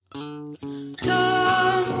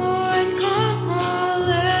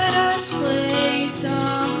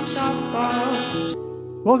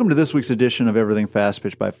Welcome to this week's edition of Everything Fast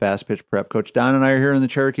Pitch by Fast Pitch Prep. Coach Don and I are here in the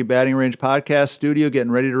Cherokee Batting Range podcast studio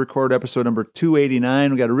getting ready to record episode number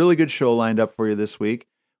 289. We got a really good show lined up for you this week.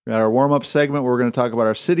 We got our warm-up segment where we're going to talk about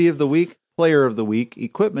our City of the Week, Player of the Week,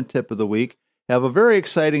 Equipment Tip of the Week, have a very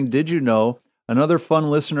exciting Did You Know, another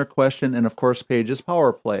fun listener question, and of course, Paige's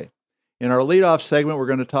Power Play. In our leadoff segment, we're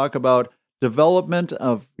going to talk about development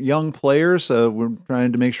of young players. We're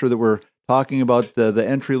trying to make sure that we're talking about the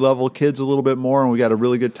entry-level kids a little bit more, and we got a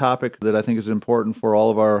really good topic that I think is important for all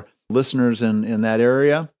of our listeners in that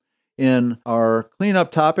area. In our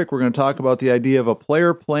cleanup topic, we're going to talk about the idea of a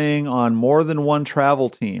player playing on more than one travel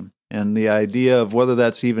team, and the idea of whether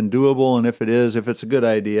that's even doable, and if it is, if it's a good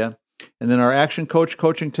idea. And then our Action Coach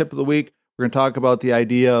coaching tip of the week, we're going to talk about the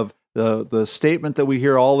idea of the statement that we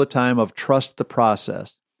hear all the time of trust the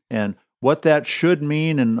process, and what that should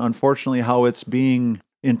mean, and unfortunately how it's being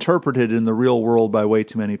interpreted in the real world by way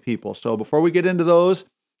too many people. So before we get into those,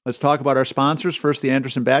 let's talk about our sponsors. First, the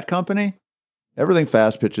Anderson Bat Company. Everything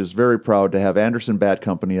Fast Pitch is very proud to have Anderson Bat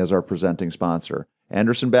Company as our presenting sponsor.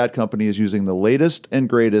 Anderson Bat Company is using the latest and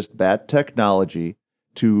greatest bat technology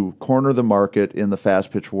to corner the market in the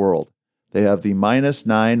fast pitch world. They have the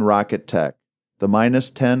 -9 Rocket Tech, the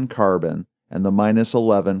 -10 Carbon, and the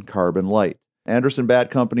 -11 Carbon Light. Anderson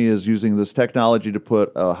Bat Company is using this technology to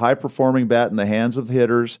put a high-performing bat in the hands of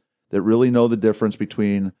hitters that really know the difference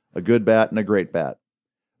between a good bat and a great bat.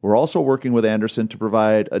 We're also working with Anderson to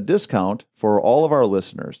provide a discount for all of our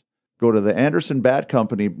listeners. Go to the Anderson Bat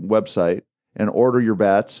Company website and order your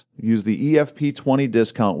bats. Use the EFP20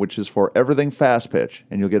 discount, which is for everything fast pitch,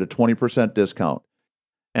 and you'll get a 20% discount.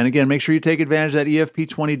 And again, make sure you take advantage of that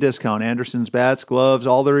EFP20 discount. Anderson's bats, gloves,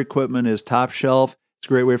 all their equipment is top shelf. It's a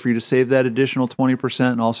great way for you to save that additional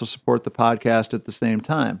 20% and also support the podcast at the same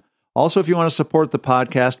time. Also, if you want to support the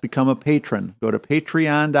podcast, become a patron. Go to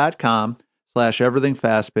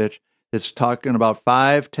patreon.com/everythingfastpitch. It's talking about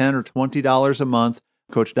 $5, $10, or $20 a month.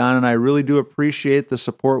 Coach Don and I really do appreciate the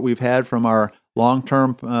support we've had from our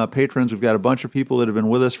long-term patrons. We've got a bunch of people that have been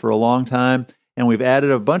with us for a long time, and we've added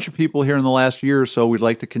a bunch of people here in the last year or so. We'd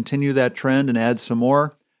like to continue that trend and add some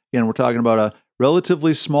more. Again, we're talking about a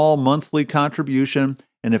relatively small monthly contribution,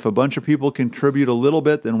 and if a bunch of people contribute a little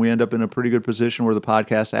bit, then we end up in a pretty good position where the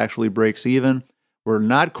podcast actually breaks even. We're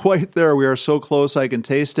not quite there. We are so close I can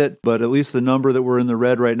taste it, but at least the number that we're in the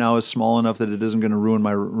red right now is small enough that it isn't going to ruin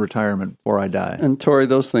my retirement before I die. And Tori,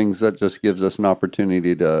 those things, that just gives us an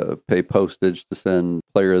opportunity to pay postage, to send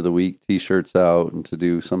Player of the Week t-shirts out, and to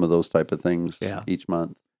do some of those type of things each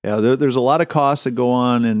month. Yeah, there's a lot of costs that go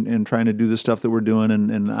on in trying to do the stuff that we're doing,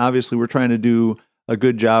 and obviously we're trying to do a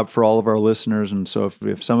good job for all of our listeners, and so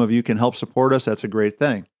if some of you can help support us, that's a great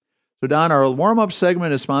thing. So Don, our warm-up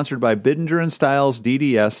segment is sponsored by Bidinger & Stiles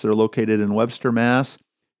DDS. They're located in Webster, Mass. If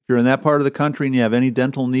you're in that part of the country and you have any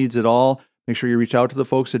dental needs at all, make sure you reach out to the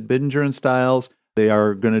folks at Bidinger & Stiles. They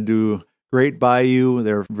are going to do great by you.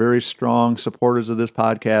 They're very strong supporters of this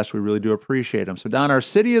podcast. We really do appreciate them. So Don, our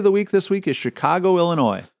City of the Week this week is Chicago,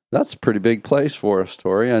 Illinois. That's a pretty big place for us,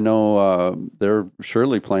 Tori. I know they're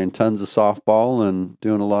surely playing tons of softball and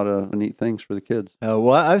doing a lot of neat things for the kids.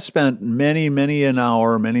 Well, I've spent many an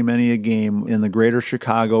hour, many a game in the greater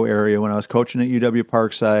Chicago area. When I was coaching at UW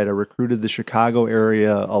Parkside, I recruited the Chicago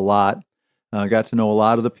area a lot. I got to know a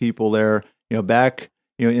lot of the people there. Back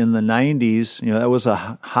in the 90s, that was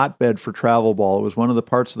a hotbed for travel ball. It was one of the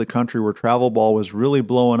parts of the country where travel ball was really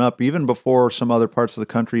blowing up, even before some other parts of the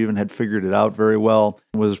country even had figured it out very well.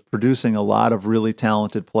 It was producing a lot of really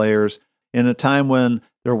talented players in a time when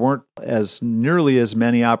there weren't nearly as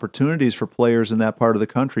many opportunities for players in that part of the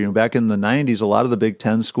country. Back in the 90s, a lot of the Big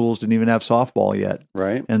Ten schools didn't even have softball yet.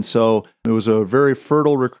 Right. And so it was a very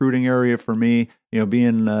fertile recruiting area for me,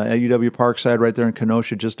 being at UW Parkside right there in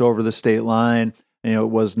Kenosha, just over the state line.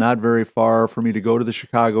 It was not very far for me to go to the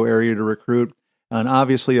Chicago area to recruit, and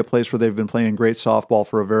obviously a place where they've been playing great softball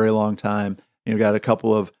for a very long time. Got a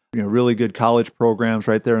couple of really good college programs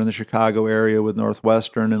right there in the Chicago area with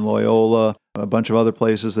Northwestern and Loyola, a bunch of other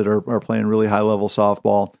places that are playing really high-level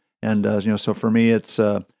softball. And so for me, it's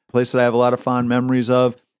a place that I have a lot of fond memories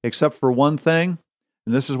of, except for one thing,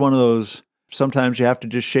 and this is one of those, sometimes you have to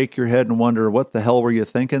just shake your head and wonder, what the hell were you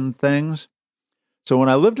thinking things? So when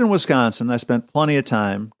I lived in Wisconsin, I spent plenty of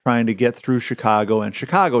time trying to get through Chicago and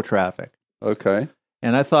Chicago traffic. Okay.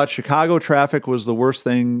 And I thought Chicago traffic was the worst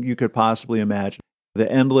thing you could possibly imagine. The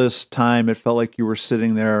endless time, it felt like you were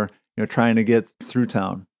sitting there, trying to get through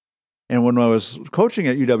town. And when I was coaching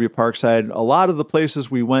at UW Parkside, a lot of the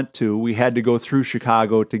places we went to, we had to go through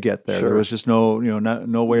Chicago to get there. Sure. There was just no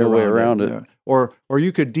way around it. Or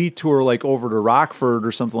you could detour like over to Rockford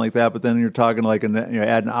or something like that, but then you're talking like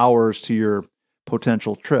adding hours to your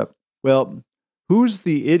potential trip. Well, who's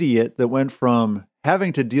the idiot that went from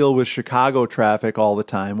having to deal with Chicago traffic all the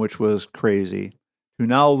time, which was crazy, who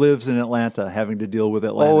now lives in Atlanta having to deal with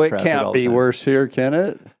Atlanta traffic all the time? Oh, it can't be worse here, can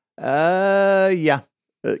it? Yeah.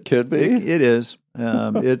 It could be. It is.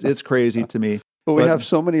 It's crazy to me. But we have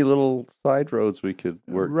so many little side roads we could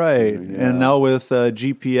work right. through, yeah. And now with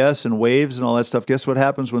GPS and waves and all that stuff, guess what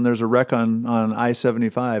happens when there's a wreck on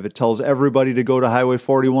I-75? It tells everybody to go to Highway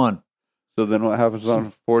 41. So then what happens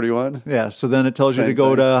on 41? Yeah, so then it tells you to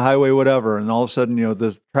go to highway whatever, and all of a sudden,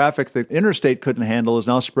 the traffic that interstate couldn't handle is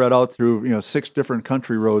now spread out through, 6 different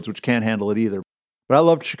country roads, which can't handle it either. But I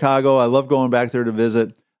loved Chicago. I love going back there to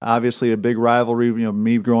visit. Obviously, a big rivalry,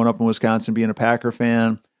 me growing up in Wisconsin, being a Packer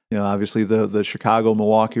fan. Obviously the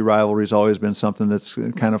Chicago-Milwaukee rivalry has always been something that's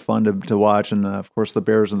kind of fun to watch, and of course the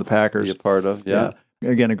Bears and the Packers. Be a part of, yeah.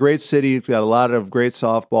 Again, a great city. It's got a lot of great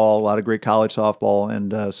softball, a lot of great college softball,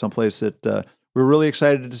 and someplace that we're really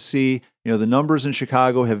excited to see. The numbers in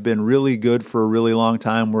Chicago have been really good for a really long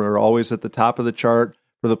time. We're always at the top of the chart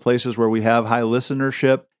for the places where we have high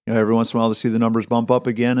listenership. Every once in a while to see the numbers bump up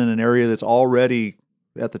again in an area that's already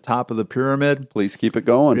at the top of the pyramid. Please keep it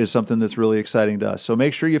going. Is something that's really exciting to us. So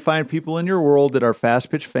make sure you find people in your world that are Fast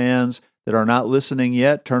Pitch fans that are not listening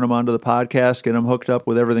yet. Turn them onto the podcast. Get them hooked up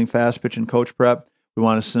with everything Fast Pitch and Coach Prep. We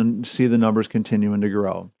want to see the numbers continuing to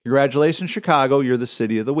grow. Congratulations, Chicago. You're the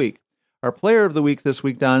city of the week. Our player of the week this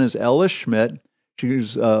week, Don, is Ellis Schmidt.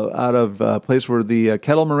 She's out of a place where the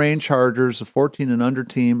Kettle Moraine Chargers, a 14 and under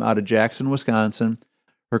team out of Jackson, Wisconsin.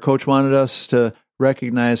 Her coach wanted us to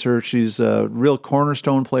recognize her. She's a real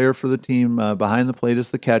cornerstone player for the team. Behind the plate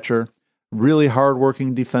is the catcher. Really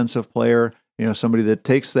hardworking defensive player. Somebody that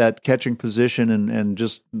takes that catching position and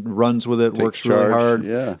just runs with it, works really hard.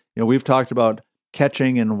 Yeah. We've talked about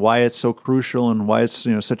catching and why it's so crucial and why it's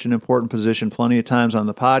such an important position plenty of times on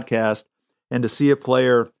the podcast. And to see a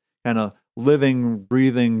player kind of living,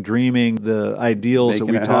 breathing, dreaming the ideals that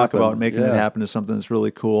we talk about, making it happen is something that's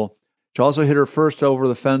really cool. She also hit her first over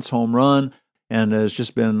the fence home run, and has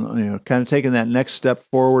just been, kind of taking that next step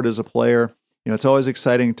forward as a player. It's always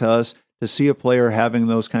exciting to us to see a player having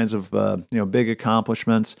those kinds of, big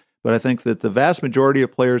accomplishments. But I think that the vast majority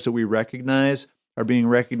of players that we recognize are being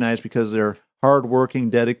recognized because they're hardworking,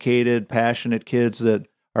 dedicated, passionate kids that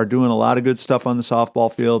are doing a lot of good stuff on the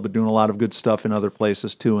softball field, but doing a lot of good stuff in other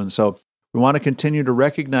places too. And so we want to continue to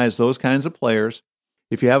recognize those kinds of players.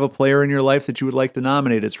 If you have a player in your life that you would like to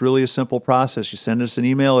nominate, it's really a simple process. You send us an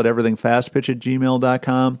email at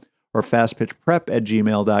everythingfastpitch@gmail.com or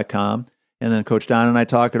fastpitchprep@gmail.com. And then Coach Don and I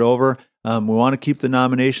talk it over. We want to keep the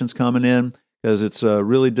nominations coming in because it's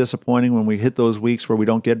really disappointing when we hit those weeks where we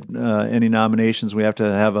don't get any nominations. We have to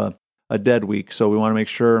have a dead week. So we want to make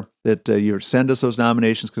sure that you send us those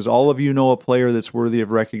nominations because all of you know a player that's worthy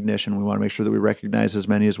of recognition. We want to make sure that we recognize as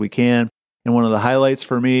many as we can. And one of the highlights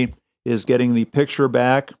for me is getting the picture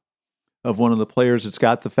back of one of the players that's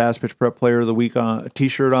got the Fast Pitch Prep Player of the Week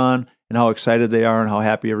T-shirt on, and how excited they are and how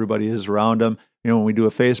happy everybody is around them. When we do a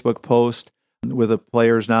Facebook post with a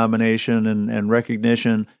player's nomination and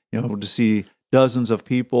recognition, to see dozens of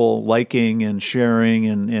people liking and sharing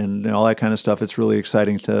and all that kind of stuff, it's really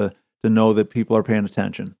exciting to know that people are paying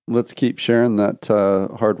attention. Let's keep sharing that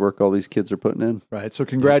hard work all these kids are putting in. Right. So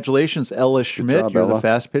congratulations, Ella Schmidt. You're the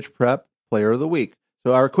Fast Pitch Prep Player of the Week.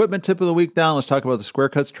 So our equipment tip of the week, Don, let's talk about the Square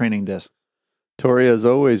Cuts training disc. Tori, as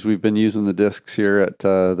always, we've been using the discs here at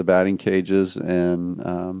the batting cages,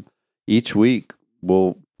 and each week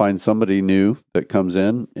we'll find somebody new that comes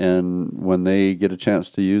in, and when they get a chance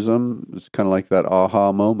to use them, it's kind of like that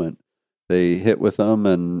aha moment. They hit with them,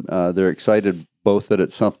 and they're excited both that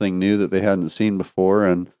it's something new that they hadn't seen before,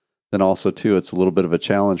 and then also, too, it's a little bit of a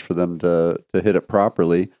challenge for them to hit it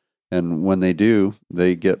properly. And when they do,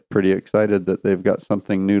 they get pretty excited that they've got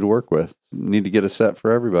something new to work with. Need to get a set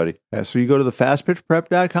for everybody. Yeah, so you go to the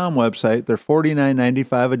fastpitchprep.com website. They're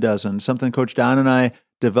 $49.95 a dozen, something Coach Don and I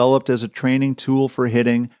developed as a training tool for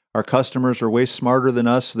hitting. Our customers are way smarter than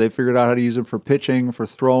us, so they figured out how to use them for pitching, for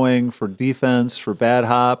throwing, for defense, for bad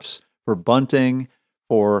hops, for bunting,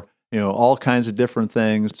 for all kinds of different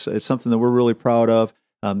things. It's something that we're really proud of.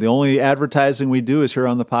 The only advertising we do is here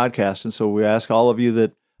on the podcast, and so we ask all of you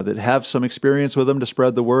that have some experience with them to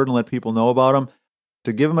spread the word and let people know about them,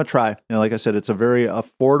 to give them a try. Like I said, it's a very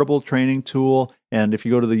affordable training tool. And if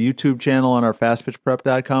you go to the YouTube channel on our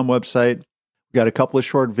fastpitchprep.com website, we've got a couple of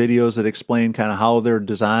short videos that explain kind of how they're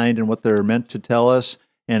designed and what they're meant to tell us.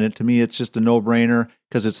 And to me, it's just a no-brainer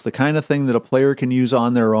because it's the kind of thing that a player can use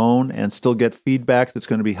on their own and still get feedback that's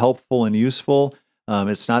going to be helpful and useful.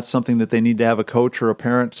 It's not something that they need to have a coach or a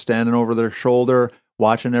parent standing over their shoulder,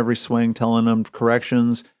 watching every swing, telling them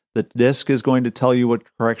corrections. the disc is going to tell you what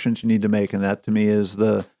corrections you need to make. And that to me is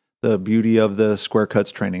the beauty of the Square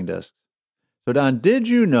Cuts training disc. So Don, did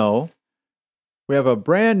you know we have a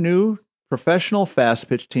brand new professional fast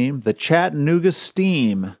pitch team? The Chattanooga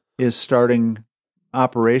Steam is starting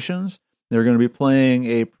operations. They're going to be playing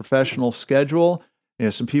a professional schedule.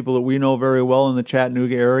 Some people that we know very well in the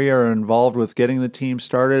Chattanooga area are involved with getting the team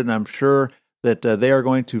started, and I'm sure that they are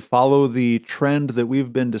going to follow the trend that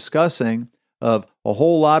we've been discussing of a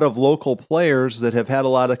whole lot of local players that have had a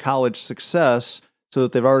lot of college success, so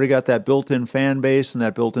that they've already got that built-in fan base and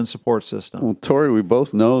that built-in support system. Well, Tori, we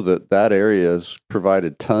both know that area has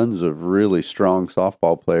provided tons of really strong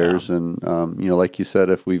softball players. Yeah. And, like you said,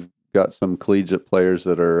 if we've got some collegiate players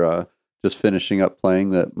that are just finishing up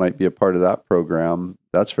playing that might be a part of that program,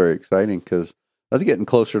 that's very exciting because that's getting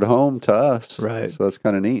closer to home to us. Right. So that's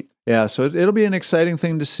kind of neat. Yeah, so it'll be an exciting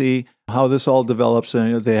thing to see how this all develops.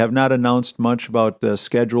 They have not announced much about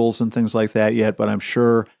schedules and things like that yet, but I'm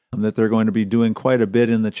sure that they're going to be doing quite a bit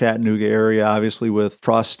in the Chattanooga area, obviously with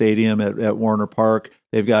Frost Stadium at Warner Park.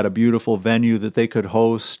 They've got a beautiful venue that they could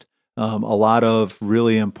host a lot of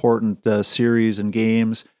really important series and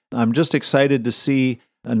games. I'm just excited to see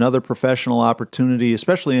another professional opportunity,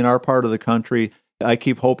 especially in our part of the country. I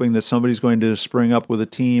keep hoping that somebody's going to spring up with a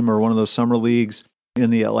team or one of those summer leagues in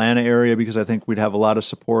the Atlanta area, because I think we'd have a lot of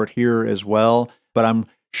support here as well. But I'm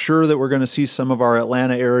sure that we're going to see some of our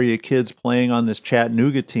Atlanta area kids playing on this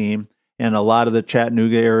Chattanooga team, and a lot of the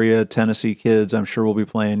Chattanooga area Tennessee kids I'm sure will be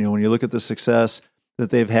playing. When you look at the success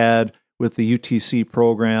that they've had with the UTC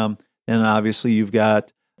program, and obviously you've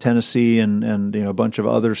got Tennessee and a bunch of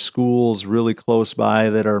other schools really close by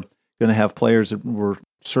that are going to have players that were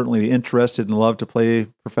certainly interested and love to play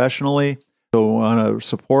professionally. So we want to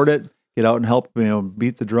support it, get out and help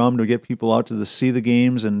beat the drum to get people out to see the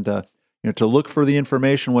games and to look for the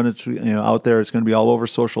information when it's out there. It's going to be all over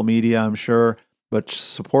social media, I'm sure. But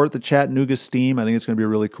support the Chattanooga Steam. I think it's going to be a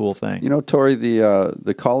really cool thing. Tori,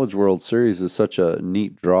 the College World Series is such a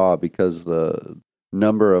neat draw because the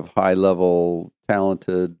number of high-level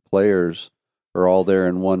talented players are all there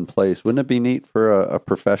in one place. Wouldn't it be neat for a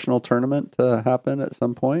professional tournament to happen at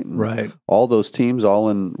some point? And right. All those teams all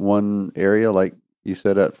in one area, like you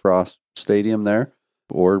said at Frost Stadium there,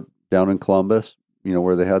 or down in Columbus,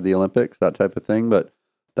 where they had the Olympics, that type of thing. But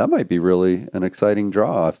that might be really an exciting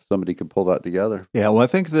draw if somebody could pull that together. Yeah, well, I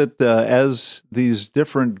think that as these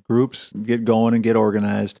different groups get going and get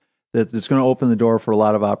organized, that it's going to open the door for a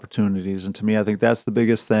lot of opportunities. And to me, I think that's the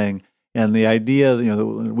biggest thing. And the idea,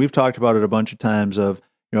 we've talked about it a bunch of times of,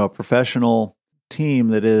 a professional team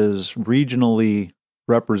that is regionally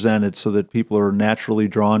represented so that people are naturally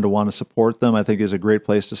drawn to want to support them, I think is a great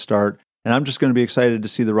place to start. And I'm just going to be excited to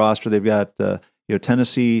see the roster. They've got,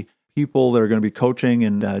 Tennessee people that are going to be coaching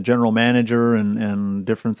and general manager and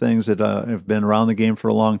different things that have been around the game for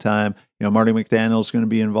a long time. Marty McDaniel is going to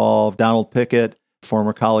be involved. Donald Pickett,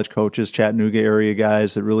 former college coaches, Chattanooga area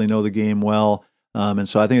guys that really know the game well. And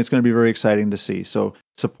so I think it's going to be very exciting to see. So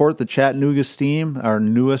support the Chattanooga Steam, our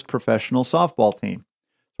newest professional softball team.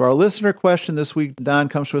 So our listener question this week, Don,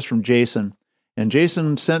 comes to us from Jason. And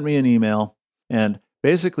Jason sent me an email and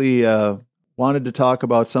basically wanted to talk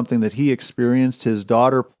about something that he experienced. His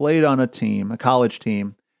daughter played on a team, a college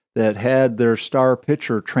team, that had their star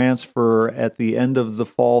pitcher transfer at the end of the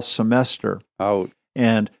fall semester. Out.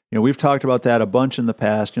 And we've talked about that a bunch in the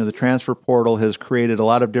past. The transfer portal has created a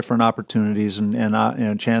lot of different opportunities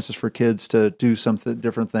and chances for kids to do some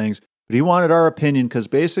different things. But he wanted our opinion because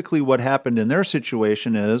basically what happened in their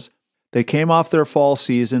situation is they came off their fall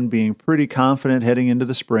season being pretty confident heading into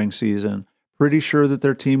the spring season, pretty sure that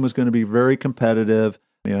their team was going to be very competitive,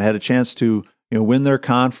 had a chance to win their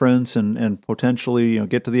conference and potentially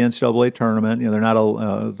get to the NCAA tournament. They're not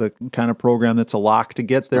the kind of program that's a lock to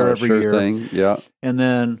get there every year. Thing. Yeah. And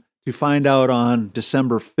then to find out on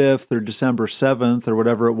December 5th or December 7th or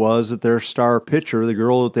whatever it was that their star pitcher, the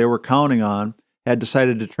girl that they were counting on, had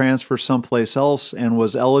decided to transfer someplace else and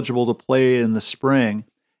was eligible to play in the spring,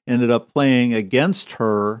 ended up playing against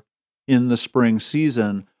her in the spring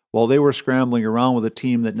season while they were scrambling around with a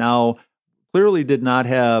team that now clearly did not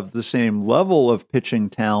have the same level of pitching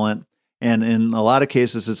talent. And in a lot of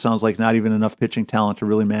cases, it sounds like not even enough pitching talent to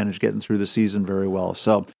really manage getting through the season very well.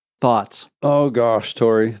 So thoughts? Oh, gosh,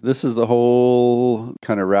 Tori, this is the whole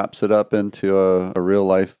kind of wraps it up into a real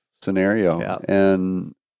life scenario. Yeah.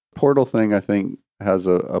 And portal thing, I think, has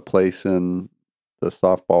a place in the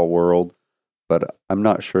softball world, but I'm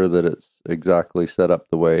not sure that it's exactly set up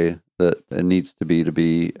the way that it needs to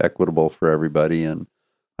be equitable for everybody. And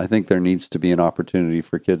I think there needs to be an opportunity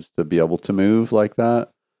for kids to be able to move like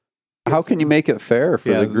that. How can you make it fair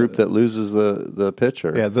for the group that loses the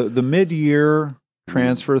pitcher? Yeah, the mid-year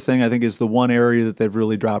transfer thing, I think, is the one area that they've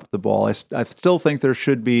really dropped the ball. I still think there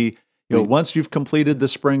should be, once you've completed the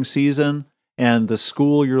spring season and the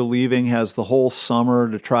school you're leaving has the whole summer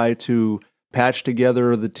to try to patch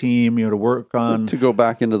together the team, to work on... To go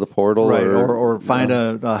back into the portal. Right, or find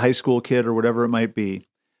a high school kid or whatever it might be.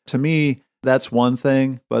 To me, that's one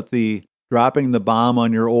thing, but the dropping the bomb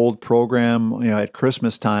on your old program, at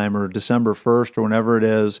Christmas time or December 1st or whenever it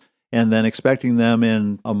is, and then expecting them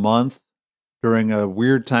in a month during a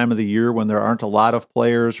weird time of the year when there aren't a lot of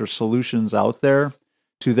players or solutions out there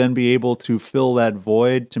to then be able to fill that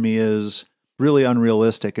void, to me, is really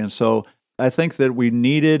unrealistic. And so I think that we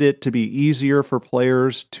needed it to be easier for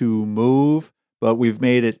players to move, but we've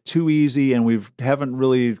made it too easy and we haven't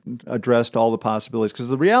really addressed all the possibilities. Because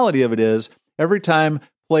the reality of it is, every time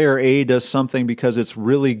player A does something because it's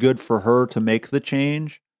really good for her to make the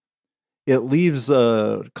change, it leaves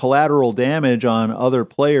collateral damage on other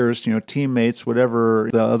players, teammates, whatever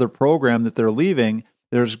the other program that they're leaving.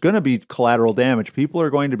 There's going to be collateral damage. People are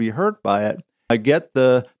going to be hurt by it. I get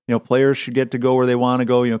players should get to go where they want to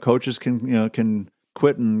go. Coaches can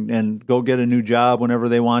quit and go get a new job whenever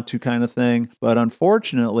they want to, kind of thing. But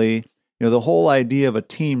unfortunately, the whole idea of a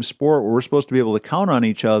team sport where we're supposed to be able to count on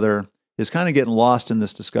each other is kind of getting lost in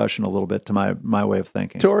this discussion a little bit, to my way of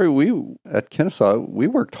thinking. Tori, we at Kennesaw, we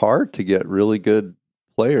worked hard to get really good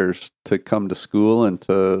players to come to school and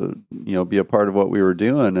to be a part of what we were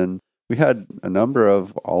doing, and we had a number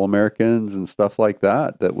of All-Americans and stuff like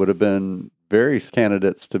that would have been various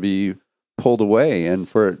candidates to be pulled away, and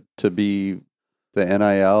for it to be the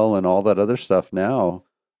NIL and all that other stuff now,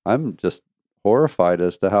 I'm just horrified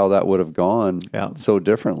as to how that would have gone so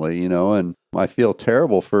differently, and I feel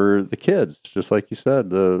terrible for the kids, just like you said,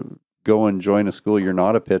 to go and join a school. You're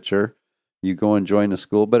not a pitcher. You go and join a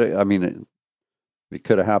school, but it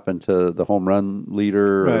could have happened to the home run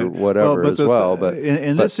leader or whatever as well. But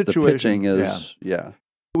in this situation, the pitching is,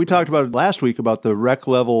 We talked about it last week about the rec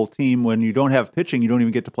level team. When you don't have pitching, you don't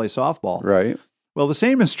even get to play softball. Right. Well, the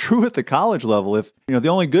same is true at the college level. If the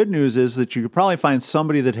only good news is that you could probably find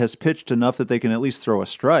somebody that has pitched enough that they can at least throw a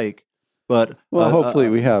strike. But hopefully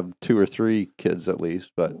we have 2 or 3 kids at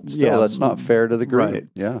least. But still, that's not fair to the group. Right.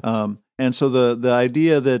 Yeah. And so the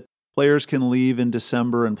idea that players can leave in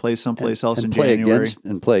December and play someplace else in January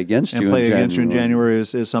play against you in January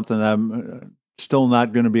is something that I'm still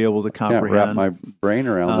not going to be able to comprehend. Can't wrap my brain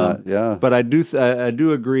around that. Yeah. But I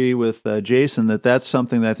do agree with Jason that that's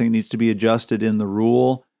something that I think needs to be adjusted in the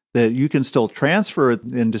rule, that you can still transfer it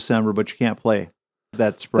in December, but you can't play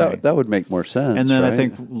that spring. That would make more sense. And then right? I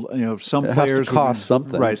think some it players has to cost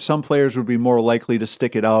something. Right. Some players would be more likely to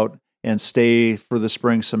stick it out and stay for the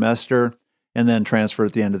spring semester and then transfer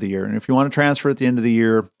at the end of the year. And if you want to transfer at the end of the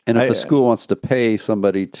year, and if a school wants to pay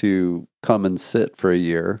somebody to come and sit for a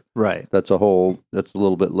year, right, that's a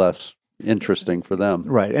little bit less interesting for them.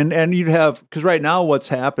 Right. And you'd have, because right now what's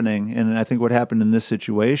happening, and I think what happened in this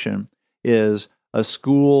situation, is a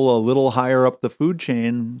school a little higher up the food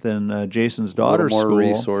chain than Jason's daughter's school. A little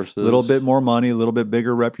more resources. A little bit more money, a little bit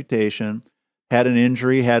bigger reputation, had an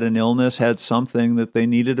injury, had an illness, had something that they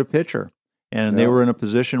needed a pitcher. And they were in a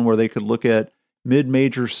position where they could look at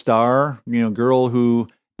mid-major star, girl who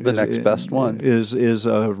the next best one is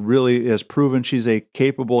really has proven she's a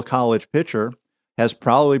capable college pitcher, has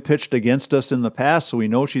probably pitched against us in the past, so we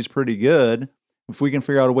know she's pretty good. If we can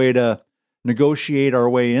figure out a way to negotiate our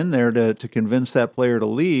way in there to convince that player to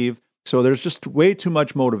leave, so there's just way too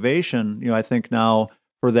much motivation, I think now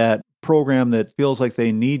for that program that feels like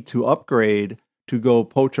they need to upgrade to go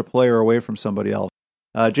poach a player away from somebody else.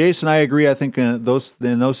 Jason, I agree. I think in those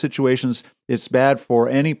situations, it's bad for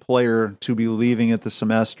any player to be leaving at the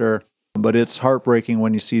semester, but it's heartbreaking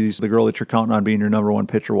when you see the girl that you're counting on being your number one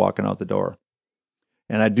pitcher walking out the door.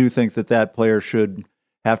 And I do think that player should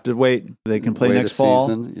have to wait. They can play next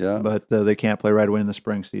fall, but they can't play right away in the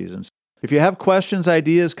spring season. If you have questions,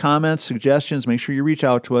 ideas, comments, suggestions, make sure you reach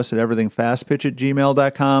out to us at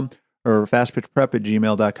everythingfastpitch@gmail.com or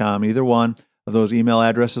fastpitchprep@gmail.com. Either one of those email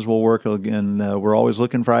addresses will work. Again, we're always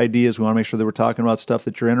looking for ideas. We want to make sure that we're talking about stuff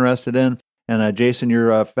that you're interested in. And Jason,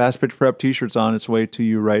 your Fast Pitch Prep t-shirt's on its way to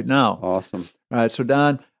you right now. Awesome. All right, so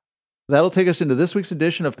Don, that'll take us into this week's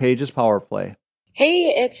edition of Paige's Power Play.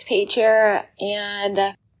 Hey, it's Paige here,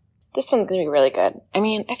 and this one's going to be really good. I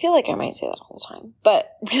mean, I feel like I might say that all the time,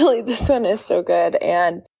 but really this one is so good.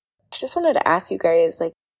 And I just wanted to ask you guys,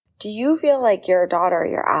 do you feel like your daughter,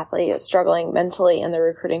 your athlete, is struggling mentally in the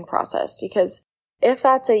recruiting process? Because if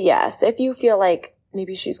that's a yes, if you feel like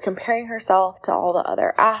maybe she's comparing herself to all the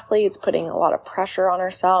other athletes, putting a lot of pressure on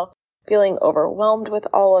herself feeling overwhelmed with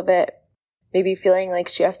all of it, maybe feeling like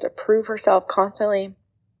she has to prove herself constantly.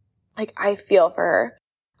 Like, I feel for her.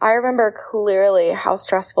 I remember clearly how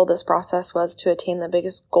stressful this process was to attain the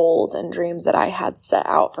biggest goals and dreams that I had set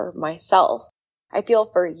out for myself. I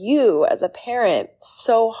feel for you as a parent,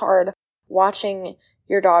 so hard watching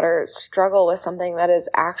your daughter struggle with something that is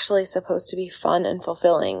actually supposed to be fun and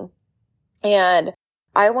fulfilling. And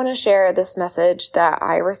I want to share this message that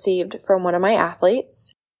I received from one of my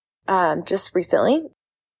athletes just recently.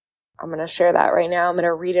 I'm going to share that right now. I'm going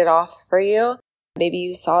to read it off for you. Maybe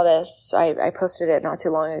you saw this. I posted it not too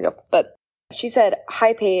long ago. But she said,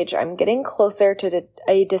 "Hi, Paige. I'm getting closer to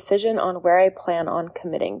a decision on where I plan on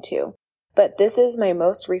committing to. But this is my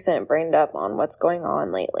most recent brain dump on what's going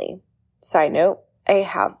on lately. Side note, I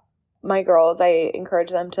have my girls, I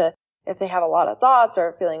encourage them to, if they have a lot of thoughts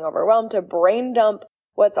or feeling overwhelmed, to brain dump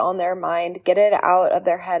what's on their mind, get it out of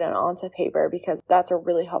their head and onto paper, because that's a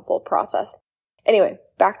really helpful process." Anyway,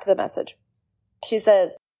 back to the message. She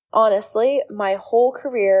says, "Honestly, my whole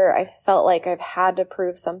career, I've felt like I've had to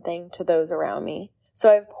prove something to those around me.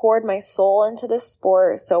 So I've poured my soul into this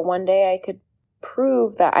sport so one day I could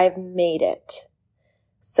prove that I've made it.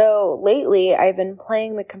 So lately, I've been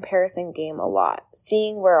playing the comparison game a lot,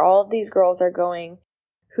 seeing where all of these girls are going,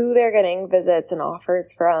 who they're getting visits and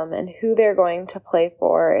offers from, and who they're going to play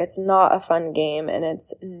for. It's not a fun game, and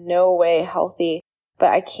it's no way healthy,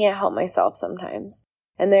 but I can't help myself sometimes.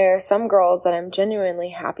 And there are some girls that I'm genuinely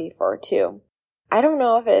happy for too. I don't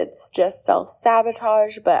know if it's just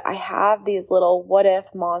self-sabotage, but I have these little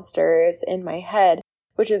what-if monsters in my head,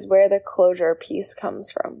 which is where the closure piece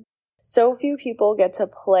comes from. So few people get to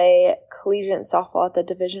play collegiate softball at the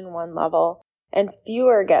Division I level, and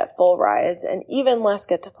fewer get full rides, and even less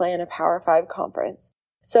get to play in a Power 5 conference.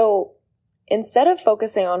 So instead of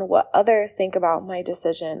focusing on what others think about my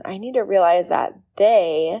decision, I need to realize that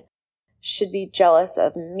they should be jealous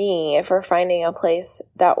of me for finding a place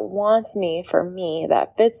that wants me for me,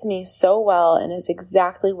 that fits me so well and is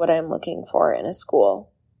exactly what I'm looking for in a school."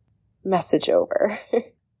 Message over.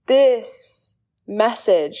 This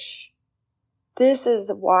message, this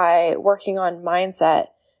is why working on mindset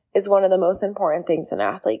is one of the most important things an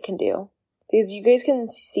athlete can do. Because you guys can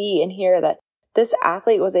see and hear that this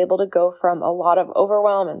athlete was able to go from a lot of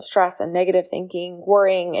overwhelm and stress and negative thinking,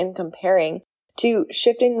 worrying and comparing, to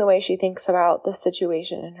shifting the way she thinks about the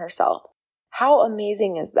situation and herself. How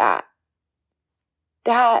amazing is that?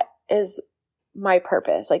 That is my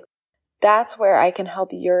purpose. Like, that's where I can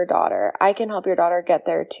help your daughter. I can help your daughter get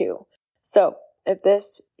there too. So if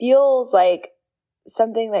this feels like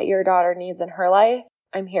something that your daughter needs in her life,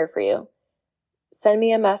 I'm here for you. Send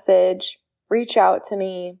me a message, reach out to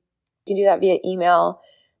me. You can do that via email.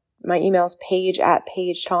 My email is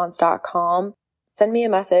paige@paigetaunts.com. Send me a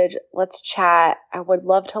message. Let's chat. I would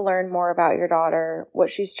love to learn more about your daughter, what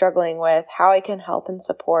she's struggling with, how I can help and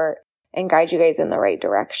support and guide you guys in the right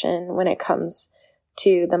direction when it comes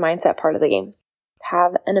to the mindset part of the game.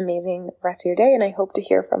 Have an amazing rest of your day, and I hope to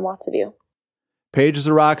hear from lots of you. Paige is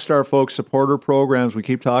a rock star, folks. Support her programs. We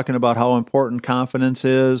keep talking about how important confidence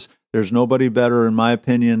is. There's nobody better, in my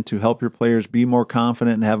opinion, to help your players be more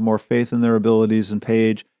confident and have more faith in their abilities than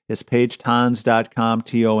Paige. It's PaigeTonz.com,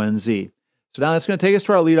 T-O-N-Z. So now that's going to take us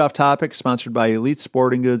to our leadoff topic, sponsored by Elite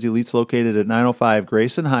Sporting Goods. Elite's located at 905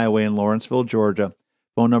 Grayson Highway in Lawrenceville, Georgia.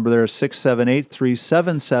 Phone number there is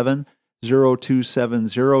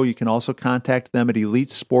 678-377-0270. You can also contact them at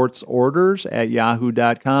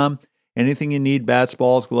elitesportsorders@yahoo.com. Anything you need, bats,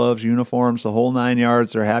 balls, gloves, uniforms, the whole 9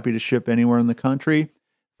 yards, they're happy to ship anywhere in the country.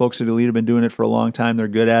 Folks at Elite have been doing it for a long time. They're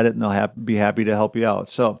good at it, and they'll be happy to help you out.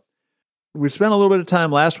 So we spent a little bit of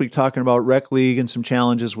time last week talking about Rec League and some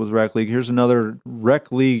challenges with Rec League. Here's another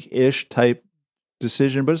Rec League-ish type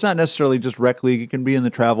decision, but it's not necessarily just Rec League. It can be in the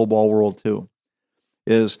travel ball world too,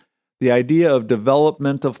 is the idea of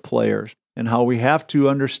development of players and how we have to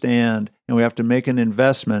understand and we have to make an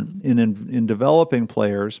investment in developing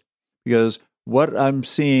players, because what I'm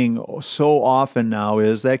seeing so often now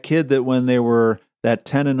is that kid that when they were that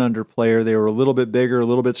 10 and under player, they were a little bit bigger, a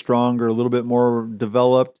little bit stronger, a little bit more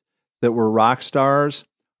developed, that were rock stars,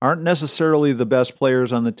 aren't necessarily the best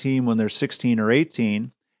players on the team when they're 16 or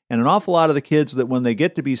 18. And an awful lot of the kids that when they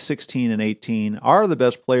get to be 16 and 18 are the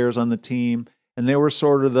best players on the team, and they were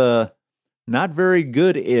sort of the not very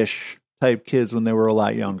good-ish type kids when they were a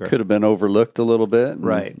lot younger. Could have been overlooked a little bit. And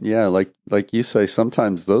right. Yeah, like you say,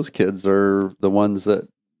 sometimes those kids are the ones that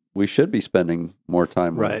we should be spending more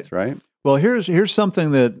time with, right? Well, here's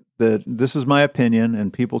something that this is my opinion,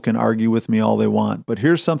 and people can argue with me all they want, but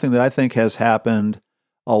here's something that I think has happened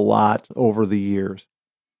a lot over the years.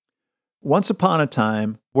 once upon a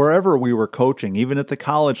time, wherever we were coaching, even at the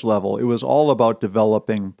college level, it was all about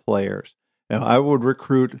developing players. I would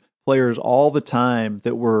recruit players all the time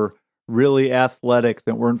that were really athletic,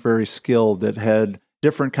 that weren't very skilled, that had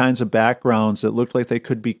different kinds of backgrounds that looked like they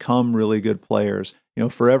could become really good players.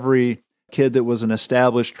 For every kid that was an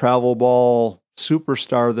established travel ball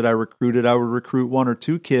superstar that I recruited, I would recruit one or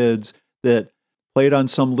two kids that played on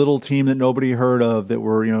some little team that nobody heard of, that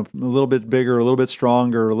were, a little bit bigger, a little bit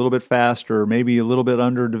stronger, a little bit faster, maybe a little bit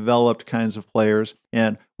underdeveloped kinds of players.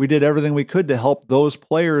 And we did everything we could to help those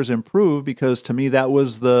players improve, because to me, that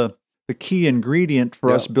was the key ingredient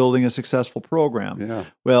for us building a successful program. Yeah.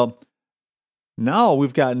 Well, now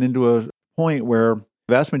we've gotten into a point where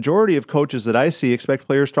the vast majority of coaches that I see expect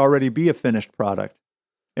players to already be a finished product.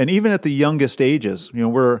 And even at the youngest ages,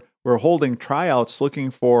 we're holding tryouts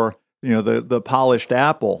looking for the polished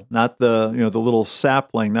apple, not the the little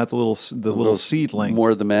sapling, not the little seedling.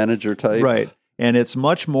 More the manager type. Right. And it's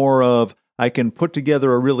much more of, I can put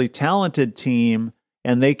together a really talented team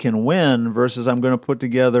and they can win, versus I'm going to put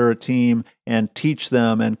together a team and teach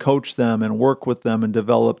them and coach them and work with them and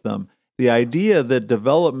develop them. The idea that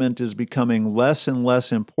development is becoming less and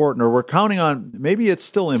less important, or we're counting on, maybe it's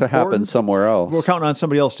still important to happen somewhere else. We're counting on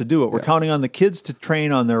somebody else to do it. We're counting on the kids to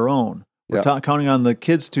train on their own. We're counting on the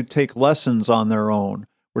kids to take lessons on their own.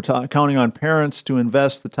 We're counting on parents to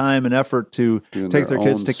invest the time and effort to take their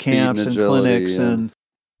kids to camps and clinics and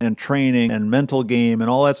training and mental game and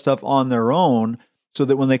all that stuff on their own, so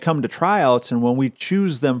that when they come to tryouts and when we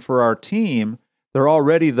choose them for our team, they're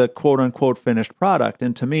already the quote-unquote finished product.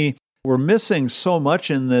 And to me, we're missing so much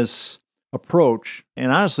in this approach. And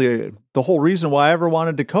honestly, the whole reason why I ever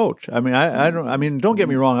wanted to coach. I mean, don't get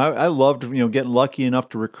me wrong. I loved, getting lucky enough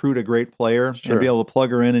to recruit a great player and be able to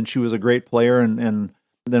plug her in, and she was a great player, and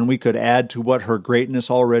then we could add to what her greatness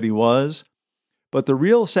already was. But the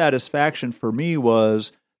real satisfaction for me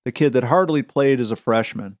was the kid that hardly played as a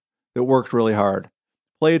freshman, that worked really hard,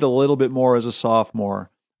 played a little bit more as a sophomore,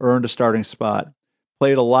 earned a starting spot,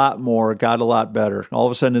 played a lot more, got a lot better. All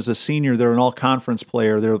of a sudden, as a senior, they're an all-conference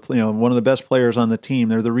player. They're one of the best players on the team.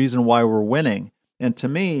 They're the reason why we're winning. And to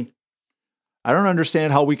me, I don't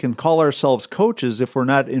understand how we can call ourselves coaches if we're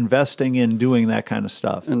not investing in doing that kind of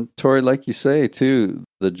stuff. And Tori, like you say, too,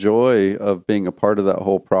 the joy of being a part of that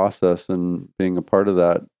whole process and being a part of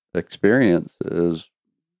that experience is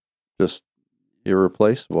just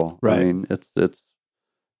irreplaceable. Right. I mean, it's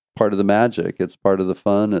part of the magic. It's part of the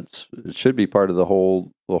fun. It should be part of the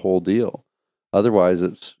whole deal. Otherwise,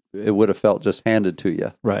 it would have felt just handed to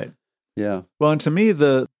you. Right. Yeah. Well, and to me,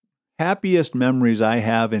 the happiest memories I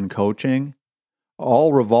have in coaching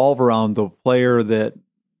all revolve around the player that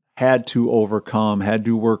had to overcome, had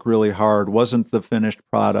to work really hard, wasn't the finished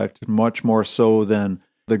product, much more so than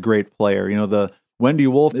the great player. The Wendy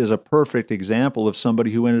Wolf is a perfect example of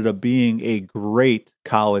somebody who ended up being a great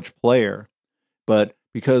college player, but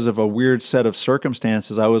because of a weird set of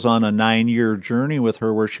circumstances, I was on a 9-year journey with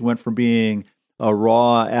her where she went from being a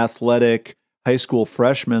raw, athletic high school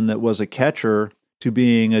freshman that was a catcher to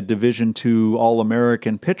being a Division II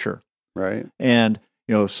All-American pitcher. Right. And,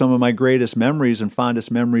 some of my greatest memories and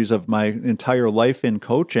fondest memories of my entire life in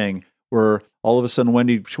coaching were all of a sudden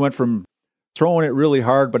Wendy, she went from throwing it really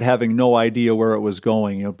hard but having no idea where it was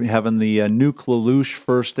going. Having the Nuke LaLoosh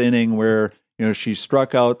first inning where, she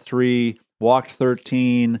struck out 3, walked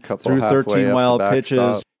 13, threw 13 wild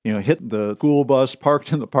pitches, hit the school bus,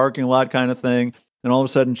 parked in the parking lot kind of thing. And all of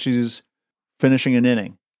a sudden she's finishing an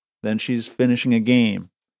inning. Then she's finishing a game.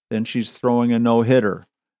 Then she's throwing a no-hitter.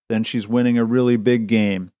 Then she's winning a really big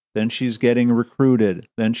game. Then she's getting recruited.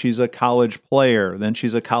 Then she's a college player. Then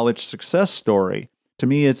she's a college success story. To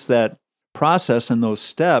me, it's that process and those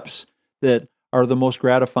steps that are the most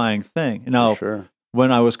gratifying thing. Now,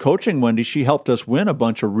 when I was coaching Wendy, she helped us win a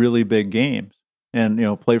bunch of really big games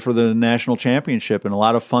and, play for the national championship, and a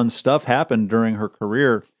lot of fun stuff happened during her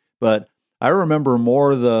career. But I remember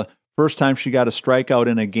more the first time she got a strikeout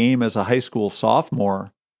in a game as a high school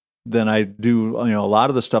sophomore than I do, a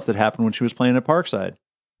lot of the stuff that happened when she was playing at Parkside.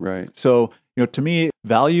 Right. So, to me,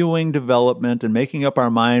 valuing development and making up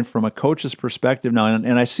our mind from a coach's perspective now,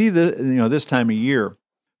 and I see this time of year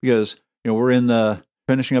because, we're in the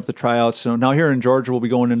finishing up the tryouts. So now here in Georgia, we'll be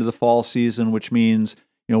going into the fall season, which means,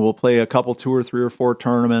 we'll play a couple, 2 or 3 or 4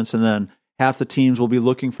 tournaments, and then half the teams will be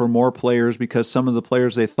looking for more players because some of the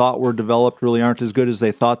players they thought were developed really aren't as good as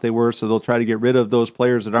they thought they were. So they'll try to get rid of those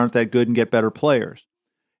players that aren't that good and get better players.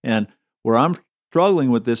 And where I'm struggling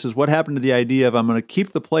with this is what happened to the idea of I'm going to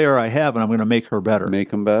keep the player I have and I'm going to make her better. Make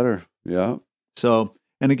them better. Yeah. So,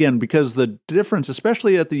 and again, because the difference,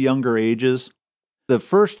 especially at the younger ages, The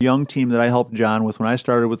first young team that I helped John with, when I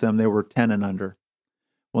started with them, they were 10 and under.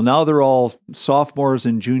 Well, now they're all sophomores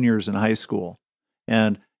and juniors in high school.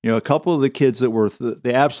 And, a couple of the kids that were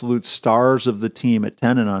the absolute stars of the team at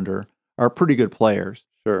 10 and under are pretty good players.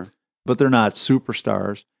 Sure. But they're not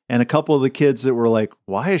superstars. And a couple of the kids that were like,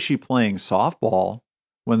 why is she playing softball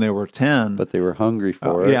when they were 10? But they were hungry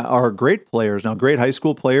for it. Yeah, are great players. Now, great high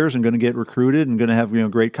school players and going to get recruited and going to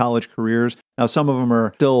have great college careers. Now, some of them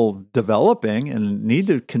are still developing and need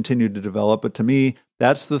to continue to develop. But to me,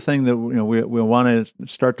 that's the thing that we want to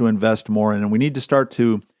start to invest more in. And we need to start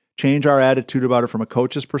to change our attitude about it from a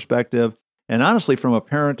coach's perspective and honestly from a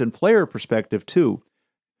parent and player perspective too.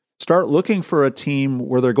 Start looking for a team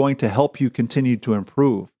where they're going to help you continue to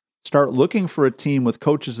improve. Start looking for a team with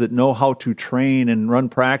coaches that know how to train and run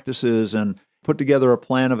practices and put together a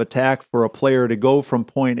plan of attack for a player to go from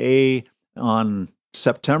point A on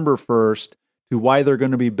September 1st to why they're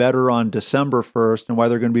going to be better on December 1st and why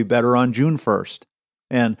they're going to be better on June 1st.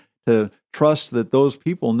 And to trust that those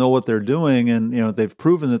people know what they're doing and they've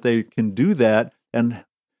proven that they can do that, and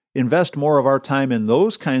invest more of our time in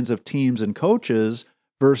those kinds of teams and coaches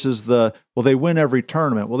versus they win every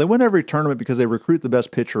tournament. Well, they win every tournament because they recruit the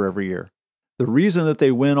best pitcher every year. The reason that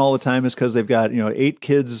they win all the time is because they've got 8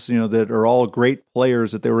 kids that are all great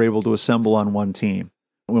players that they were able to assemble on one team.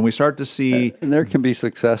 When we start to see, and there can be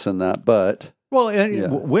success in that, but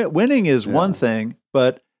winning is one thing,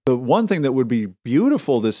 but the one thing that would be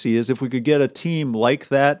beautiful to see is if we could get a team like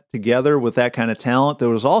that together with that kind of talent that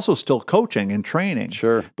was also still coaching and training.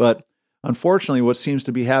 Sure. But unfortunately, what seems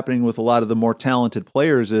to be happening with a lot of the more talented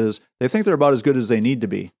players is they think they're about as good as they need to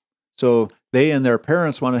be. So they and their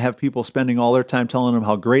parents want to have people spending all their time telling them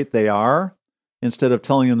how great they are instead of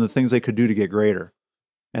telling them the things they could do to get greater.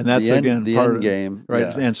 And that's the part end game,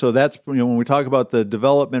 right? Yeah. And so that's when we talk about the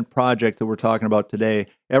development project that we're talking about today,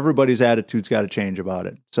 everybody's attitude's got to change about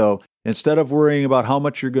it. So instead of worrying about how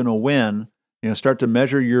much you're going to win, start to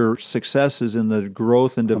measure your successes in the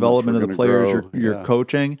growth and development of the players you're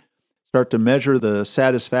coaching. Start to measure the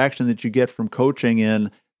satisfaction that you get from coaching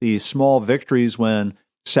in the small victories when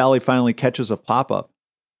Sally finally catches a pop-up,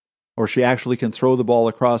 or she actually can throw the ball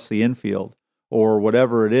across the infield, or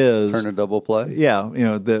whatever it is. Turn a double play. Yeah,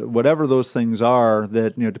 whatever those things are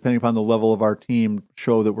that, depending upon the level of our team,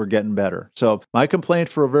 show that we're getting better. So my complaint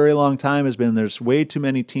for a very long time has been there's way too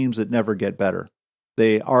many teams that never get better.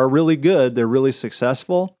 They are really good, they're really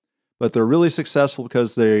successful, but they're really successful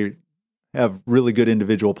because they have really good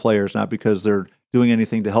individual players, not because they're doing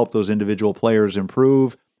anything to help those individual players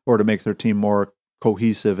improve or to make their team more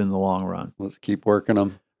cohesive in the long run. Let's keep working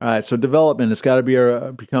them. All right, so development, it's got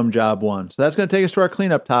to become job one. So that's going to take us to our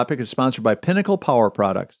cleanup topic. It's sponsored by Pinnacle Power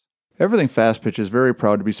Products. Everything Fast Pitch is very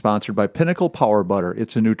proud to be sponsored by Pinnacle Power Butter.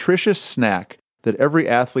 It's a nutritious snack that every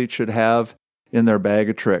athlete should have in their bag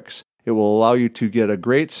of tricks. It will allow you to get a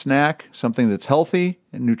great snack, something that's healthy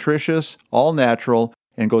and nutritious, all natural,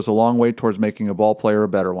 and goes a long way towards making a ball player a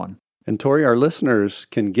better one. And Tori, our listeners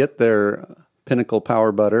can get their Pinnacle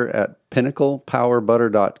Power Butter at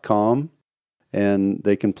pinnaclepowerbutter.com, and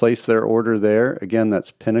they can place their order there. Again,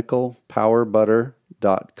 that's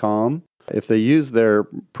pinnaclepowerbutter.com. If they use their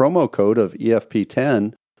promo code of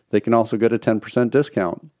EFP10, they can also get a 10%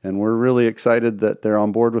 discount. And we're really excited that they're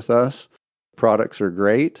on board with us. Products are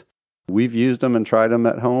great. We've used them and tried them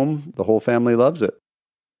at home. The whole family loves it.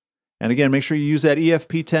 And again, make sure you use that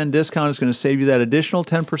EFP10 discount. It's going to save you that additional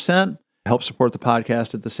 10%. Help support the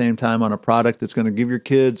podcast at the same time on a product that's going to give your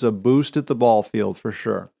kids a boost at the ball field for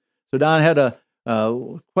sure. So Don had a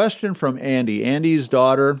question from Andy. Andy's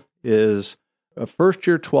daughter is a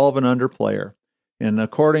first-year 12 and under player. And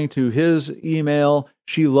according to his email,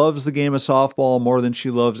 she loves the game of softball more than she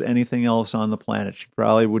loves anything else on the planet. She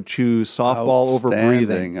probably would choose softball over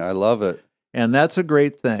breathing. I love it. And that's a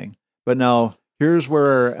great thing. But now, here's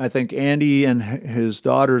where I think Andy and his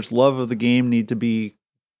daughter's love of the game need to be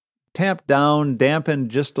tamped down,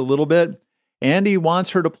 dampened just a little bit. Andy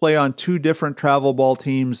wants her to play on 2 different travel ball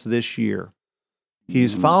teams this year.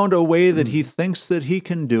 He's found a way that he thinks that he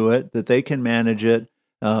can do it, that they can manage it,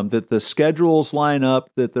 that the schedules line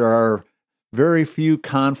up, that there are very few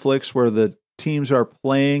conflicts where the teams are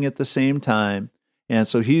playing at the same time. And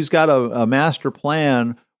so he's got a master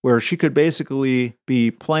plan where she could basically be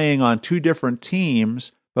playing on 2 different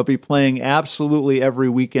teams, but be playing absolutely every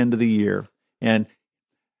weekend of the year. And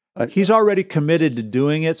he's already committed to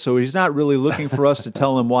doing it, so he's not really looking for us to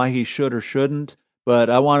tell him why he should or shouldn't.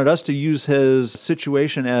 But I wanted us to use his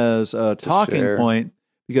situation as a talking point,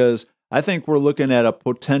 because I think we're looking at a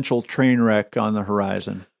potential train wreck on the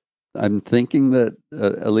horizon. I'm thinking that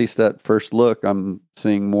at least at first look, I'm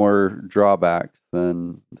seeing more drawbacks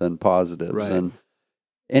than positives. Right. And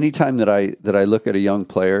anytime that I look at a young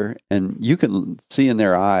player, and you can see in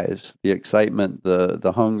their eyes the excitement,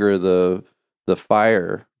 the hunger, the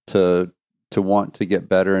fire to want to get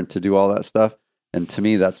better and to do all that stuff. And to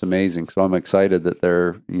me, that's amazing. So I'm excited that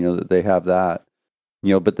that they have that.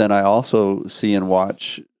 But then I also see and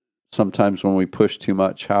watch sometimes when we push too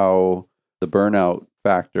much, how the burnout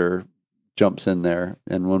factor jumps in there.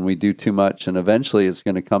 And when we do too much, and eventually it's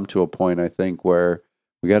going to come to a point, I think, where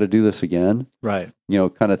we got to do this again. Right.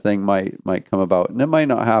 Kind of thing might come about. And it might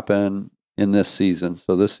not happen in this season.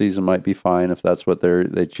 So this season might be fine if that's what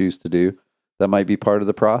they choose to do. That might be part of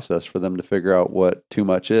the process for them to figure out what too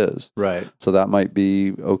much is. Right. So that might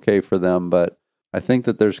be okay for them. But I think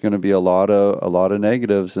that there's going to be a lot of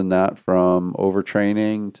negatives in that, from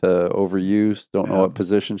overtraining to overuse. Don't know what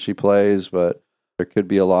position she plays, but there could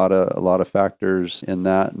be a lot of factors in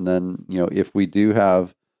that. And then, if we do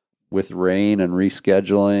have, with rain and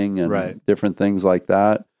rescheduling and different things like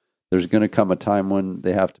that, there's going to come a time when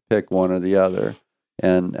they have to pick one or the other.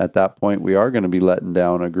 And at that point, we are going to be letting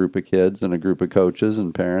down a group of kids and a group of coaches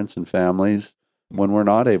and parents and families when we're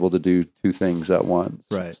not able to do two things at once.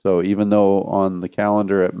 Right. So even though on the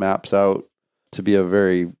calendar it maps out to be a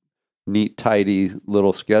very neat, tidy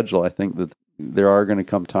little schedule, I think that there are going to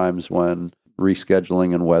come times when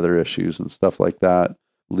rescheduling and weather issues and stuff like that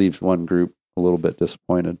leaves one group a little bit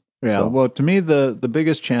disappointed. Yeah. So, well, to me, the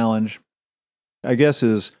biggest challenge, I guess,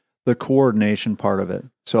 is the coordination part of it.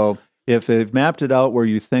 So if they've mapped it out where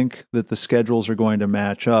you think that the schedules are going to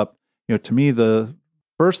match up, to me, the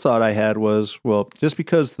first thought I had was, well, just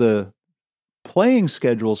because the playing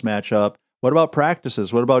schedules match up, what about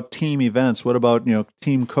practices? What about team events? What about,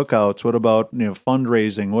 team cookouts? What about,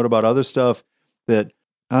 fundraising? What about other stuff that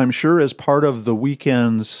I'm sure is part of the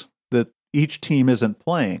weekends that each team isn't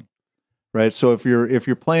playing, right? So if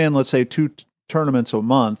you're playing, let's say, 2 tournaments a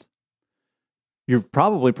month, you're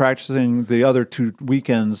probably practicing the other 2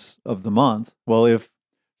 weekends of the month. Well, if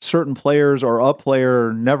certain players or a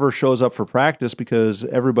player never shows up for practice because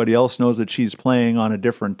everybody else knows that she's playing on a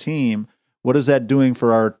different team, what is that doing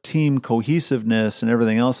for our team cohesiveness and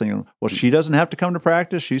everything else? Thinking, well, she doesn't have to come to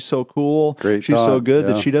practice. She's so cool. Great she's thought. So good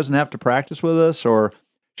Yeah. that she doesn't have to practice with us, or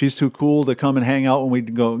she's too cool to come and hang out when we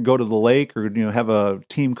go to the lake, or have a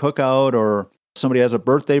team cookout, or somebody has a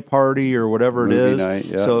birthday party or whatever Movie it is. night,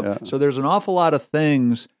 yeah, so yeah. so there's an awful lot of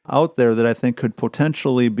things out there that I think could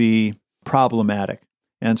potentially be problematic.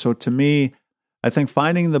 And so to me, I think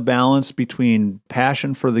finding the balance between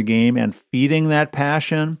passion for the game and feeding that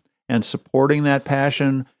passion and supporting that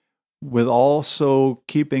passion, with also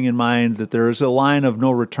keeping in mind that there is a line of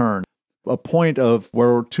no return, a point of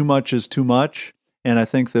where too much is too much. And I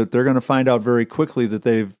think that they're going to find out very quickly that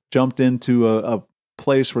they've jumped into a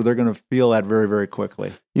place where they're going to feel that very, very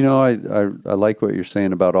quickly. I like what you're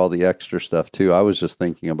saying about all the extra stuff too. I was just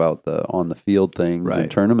thinking about the on the field things Right.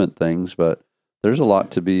 and tournament things, but there's a lot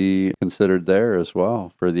to be considered there as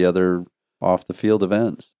well for the other off the field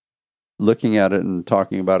events. Looking at it and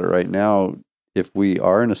talking about it right now, if we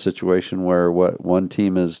are in a situation where one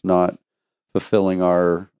team is not fulfilling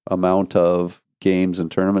our amount of games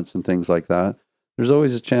and tournaments and things like that, there's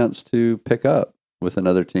always a chance to pick up with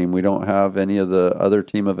another team. We don't have any of the other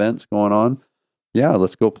team events going on. Yeah,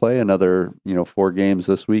 let's go play another, 4 games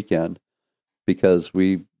this weekend because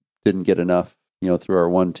we didn't get enough, through our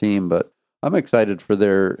one team. But I'm excited for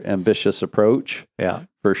their ambitious approach. Yeah.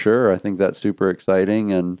 For sure. I think that's super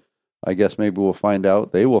exciting. And I guess maybe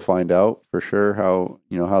they will find out for sure how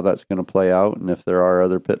that's going to play out and if there are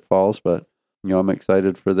other pitfalls. But, I'm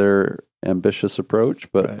excited for their ambitious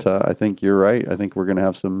approach. But Right. I think you're right. I think we're going to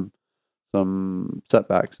have some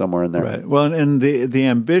setbacks somewhere in there. Right. Well, and the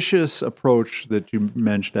ambitious approach that you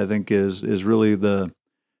mentioned, I think, is really the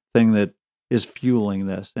thing that is fueling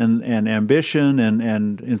this. And ambition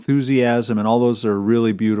and enthusiasm and all those are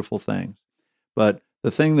really beautiful things. But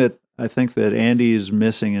the thing that I think that Andy is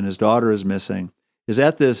missing and his daughter is missing is,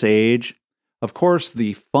 at this age, of course,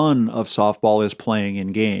 the fun of softball is playing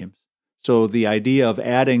in games. So the idea of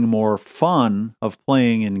adding more fun of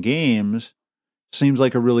playing in games seems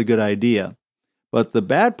like a really good idea. But the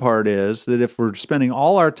bad part is that if we're spending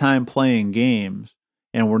all our time playing games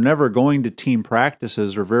and we're never going to team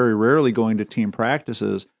practices, or very rarely going to team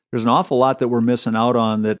practices, there's an awful lot that we're missing out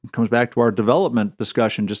on that comes back to our development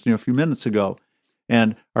discussion just a few minutes ago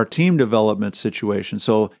and our team development situation.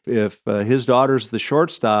 So if his daughter's the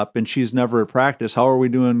shortstop and she's never at practice, how are we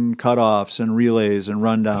doing cutoffs and relays and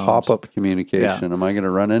rundowns? Pop-up communication. Am I going to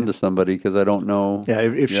run into somebody because I don't know? Yeah,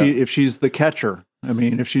 if she's the catcher, I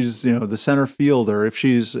mean, if she's the center fielder, if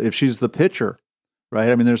she's the pitcher,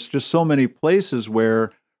 right? I mean, there's just so many places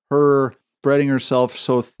where her spreading herself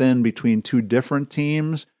so thin between two different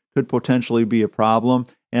teams could potentially be a problem.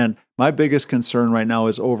 And my biggest concern right now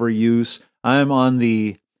is overuse. I'm on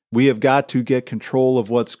the we have got to get control of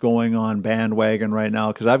what's going on bandwagon right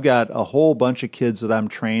now, because I've got a whole bunch of kids that I'm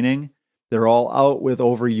training. They're all out with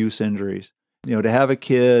overuse injuries. To have a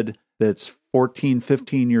kid that's 14,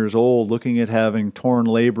 15 years old looking at having torn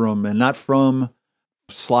labrum, and not from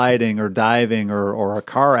sliding or diving or a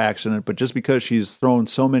car accident, but just because she's thrown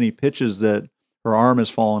so many pitches that her arm has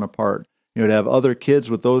fallen apart. To have other kids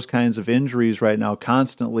with those kinds of injuries right now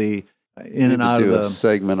constantly in and out of the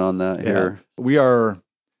segment on that here. We are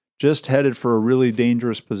just headed for a really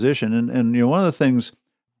dangerous position. And one of the things,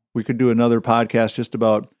 we could do another podcast just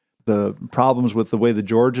about the problems with the way the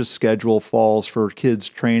Georgia schedule falls for kids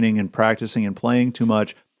training and practicing and playing too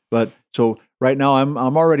much. But so right now I'm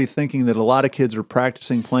already thinking that a lot of kids are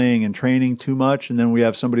practicing, playing, and training too much, and then we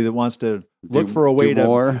have somebody that wants to look for a way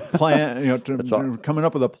to plan, coming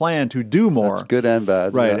up with a plan to do more. That's good and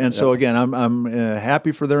bad, right? And so again, I'm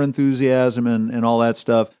happy for their enthusiasm and all that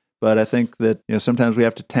stuff. But I think that sometimes we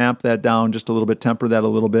have to tamp that down just a little bit, temper that a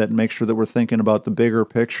little bit, and make sure that we're thinking about the bigger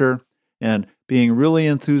picture and being really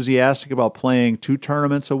enthusiastic about playing 2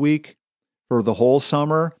 tournaments a week for the whole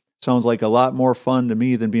summer. Sounds like a lot more fun to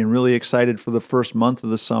me than being really excited for the first month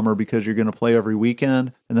of the summer because you're going to play every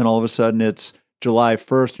weekend, and then all of a sudden it's July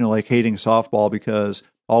 1st, like hating softball because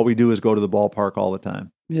all we do is go to the ballpark all the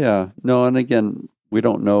time. Yeah. No, and again, we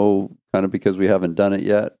don't know kind of because we haven't done it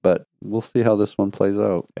yet, but we'll see how this one plays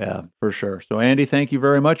out. Yeah, for sure. So Andy, thank you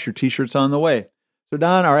very much. Your t-shirt's on the way. So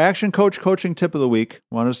Don, our Action Coach coaching tip of the week,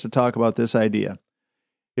 want us to talk about this idea.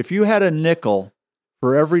 If you had a nickel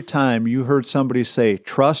for every time you heard somebody say,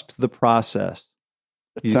 trust the process,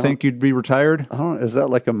 do you think you'd be retired? Is that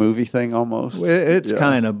like a movie thing almost? It's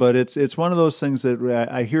kind of, but it's one of those things that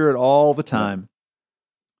I hear it all the time.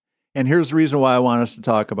 And here's the reason why I want us to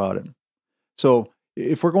talk about it. So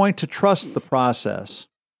if we're going to trust the process,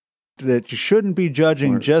 that you shouldn't be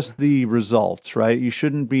judging just the results, right? You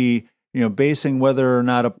shouldn't be basing whether or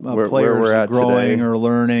not a player is growing today, or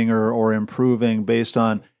learning or improving based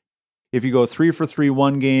on if you go 3 for 3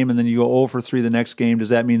 one game and then you go 0 for 3 the next game. Does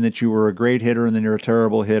that mean that you were a great hitter and then you're a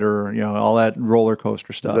terrible hitter? All that roller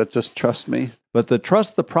coaster stuff. Does that just trust me? But the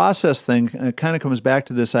trust the process thing kind of comes back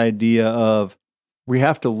to this idea of we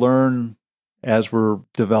have to learn as we're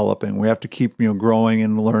developing. We have to keep growing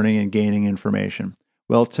and learning and gaining information.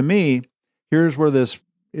 Well, to me, here's where this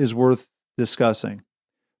is worth discussing.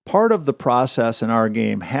 Part of the process in our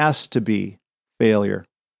game has to be failure.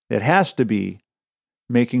 It has to be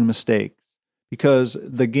making mistakes, because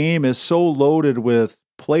the game is so loaded with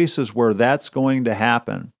places where that's going to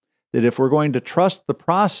happen that if we're going to trust the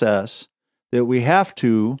process, that we have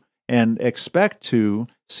to and expect to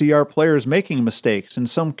see our players making mistakes, in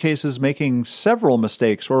some cases making several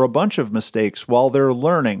mistakes or a bunch of mistakes while they're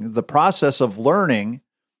learning. The process of learning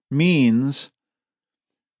means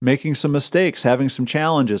making some mistakes, having some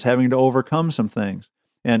challenges, having to overcome some things.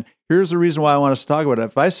 And here's the reason why I want us to talk about it.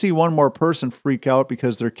 If I see one more person freak out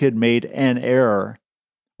because their kid made an error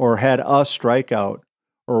or had a strikeout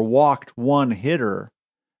or walked one hitter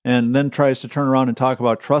and then tries to turn around and talk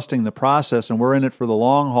about trusting the process and we're in it for the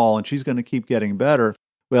long haul and she's going to keep getting better.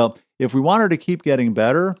 Well, if we want her to keep getting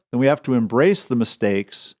better, then we have to embrace the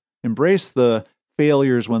mistakes, embrace the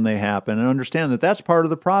failures when they happen, and understand that that's part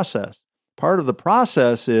of the process. Part of the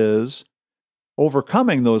process is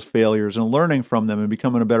overcoming those failures and learning from them and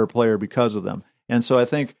becoming a better player because of them. And so I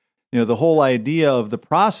think, the whole idea of the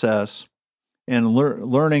process and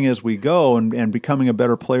learning as we go and becoming a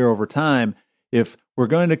better player over time, if we're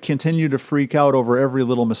going to continue to freak out over every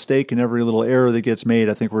little mistake and every little error that gets made,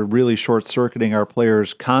 I think we're really short-circuiting our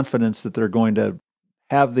players' confidence that they're going to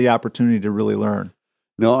have the opportunity to really learn.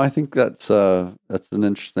 No, I think that's an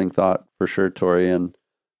interesting thought for sure, Tori. And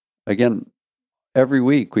again, every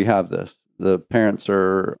week we have this. The parents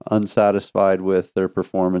are unsatisfied with their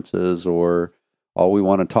performances, or all we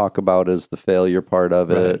want to talk about is the failure part of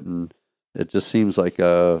it. Right. And it just seems like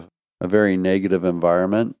a very negative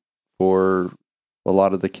environment for a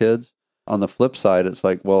lot of the kids. On the flip side, it's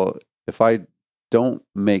like, well, if I don't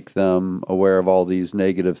make them aware of all these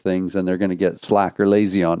negative things, then they're going to get slack or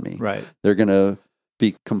lazy on me. Right. They're going to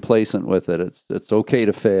be complacent with it. It's okay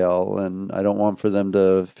to fail, and I don't want for them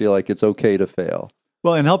to feel like it's okay to fail.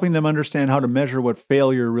 Well, and helping them understand how to measure what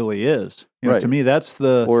failure really is. Right. To me, that's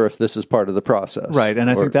or if this is part of the process. Right, and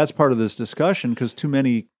I think that's part of this discussion, because too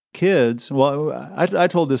many kids, well, I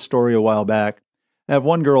told this story a while back. I have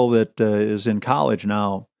one girl that is in college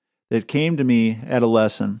now that came to me at a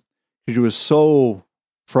lesson. She was so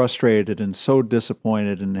frustrated and so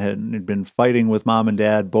disappointed and had been fighting with mom and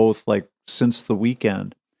dad, both like since the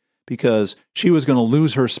weekend, because she was going to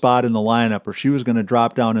lose her spot in the lineup, or she was going to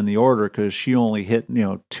drop down in the order because she only hit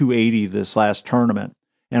 280 this last tournament.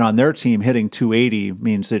 And on their team, hitting 280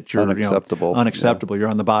 means that you're unacceptable. Unacceptable. Yeah. You're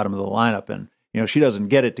on the bottom of the lineup, and she doesn't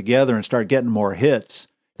get it together and start getting more hits.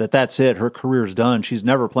 That's it. Her career's done. She's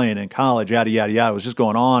never playing in college. Yada yada yada. It was just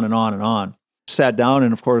going on and on and on. Sat down,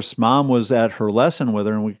 and of course, Mom was at her lesson with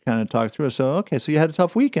her, and we kind of talked through it. So, okay, so you had a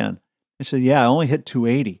tough weekend. I said, yeah, I only hit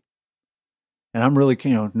 280. And I'm really,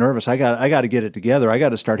 nervous. I got to get it together. I got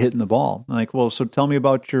to start hitting the ball. I'm like, well, so tell me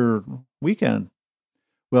about your weekend.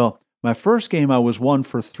 Well, my first game, I was 1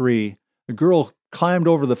 for 3. The girl climbed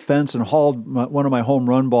over the fence and hauled one of my home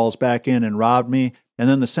run balls back in and robbed me. And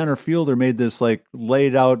then the center fielder made this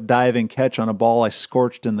laid out diving catch on a ball I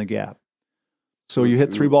scorched in the gap. So you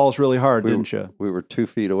hit 3 balls really hard, didn't you? We were 2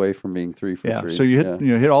 feet away from being 3 for 3. So you hit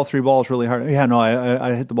hit all 3 balls really hard. Yeah, no,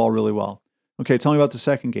 I hit the ball really well. Okay, tell me about the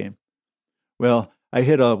second game. Well, I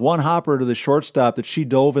hit a one hopper to the shortstop that she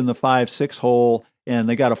dove in the 5-6 hole, and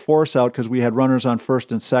they got a force out because we had runners on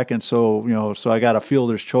first and second. So so I got a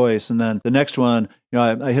fielder's choice. And then the next one,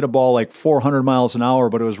 I hit a ball 400 miles an hour,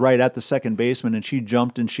 but it was right at the second baseman, and she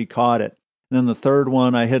jumped and she caught it. And then the third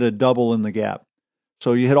one, I hit a double in the gap.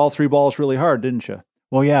 So you hit all 3 balls really hard, didn't you?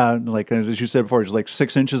 Well, yeah, as you said before, it's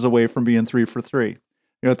 6 inches away from being 3 for 3.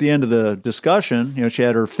 At the end of the discussion, she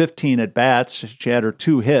had her 15 at bats, she had her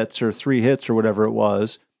 2 hits or 3 hits or whatever it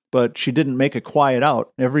was, but she didn't make a quiet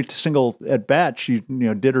out. Every single at bat, she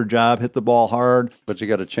did her job, hit the ball hard. But you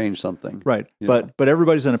got to change something, right? Yeah. But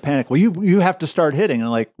everybody's in a panic. Well, you have to start hitting.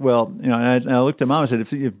 And and I looked at Mom and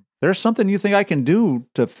said, if there's something you think I can do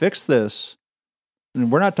to fix this. And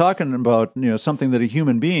we're not talking about something that a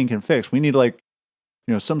human being can fix. We need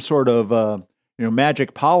some sort of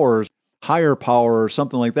magic powers, higher power, or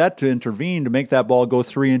something like that to intervene to make that ball go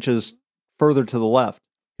 3 inches further to the left.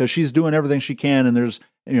 Because she's doing everything she can, and there's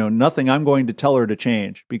nothing I'm going to tell her to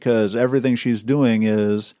change, because everything she's doing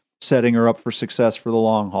is setting her up for success for the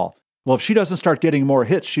long haul. Well, if she doesn't start getting more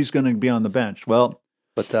hits, she's going to be on the bench. Well.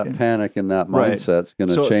 But that panic and that mindset's going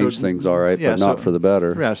to change things, all right, but not for the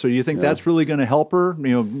better. Yeah, so you think that's really going to help her,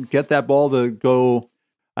 get that ball to go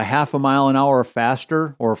a half a mile an hour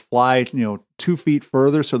faster, or fly, 2 feet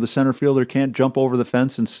further so the center fielder can't jump over the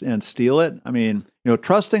fence and steal it? I mean,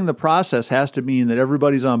 trusting the process has to mean that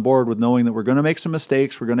everybody's on board with knowing that we're going to make some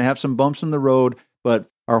mistakes, we're going to have some bumps in the road,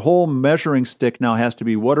 but our whole measuring stick now has to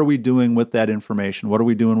be, what are we doing with that information? What are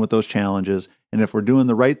we doing with those challenges? And if we're doing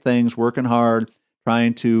the right things, working hard,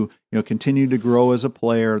 trying to continue to grow as a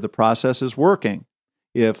player, the process is working.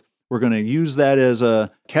 If we're going to use that as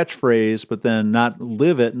a catchphrase, but then not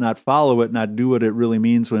live it, not follow it, not do what it really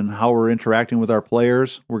means when how we're interacting with our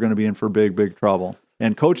players, we're going to be in for big, big trouble.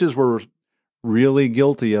 And coaches were really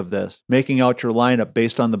guilty of this. Making out your lineup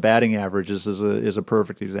based on the batting averages is a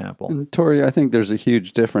perfect example. And Tori, I think there's a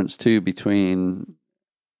huge difference too between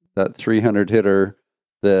that 300 hitter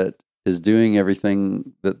that is doing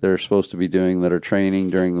everything that they're supposed to be doing, that are training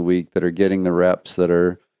during the week, that are getting the reps, that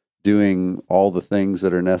are doing all the things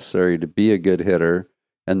that are necessary to be a good hitter,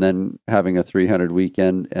 and then having a 300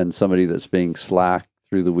 weekend, and somebody that's being slack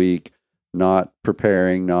through the week, not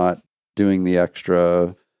preparing, not doing the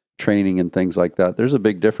extra training and things like that. There's a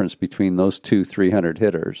big difference between those 2 300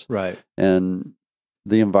 hitters. Right. And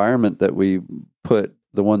the environment that we put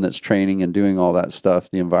the one that's training and doing all that stuff,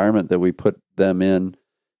 the environment that we put them in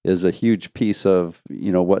is a huge piece of,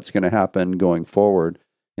 what's going to happen going forward.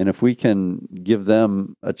 And if we can give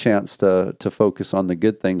them a chance to focus on the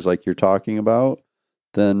good things like you're talking about,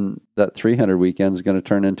 then that 300 weekend is going to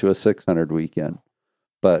turn into a 600 weekend.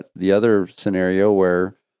 But the other scenario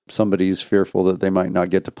where somebody's fearful that they might not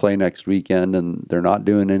get to play next weekend and they're not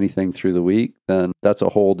doing anything through the week, then that's a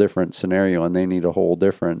whole different scenario, and they need a whole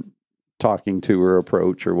different talking to or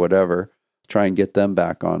approach or whatever. Try and get them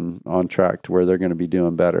back on track to where they're going to be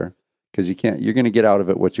doing better. Because you're going to get out of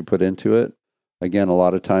it what you put into it. Again, a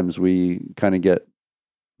lot of times we kind of get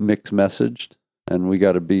mixed messaged, and we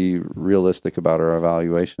got to be realistic about our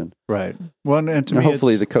evaluation. Right. Well, and to me,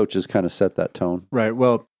 hopefully the coaches kind of set that tone. Right.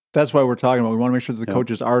 Well, that's why we're talking about. We want to make sure that the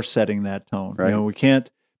coaches are setting that tone. Right. We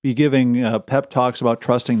can't be giving pep talks about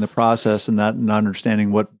trusting the process and not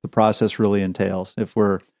understanding what the process really entails. If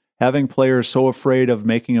we're having players so afraid of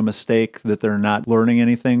making a mistake that they're not learning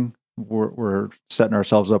anything, we're setting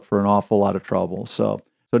ourselves up for an awful lot of trouble. So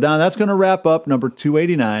Don, that's going to wrap up number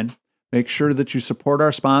 289. Make sure that you support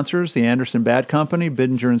our sponsors, the Anderson Bat Company,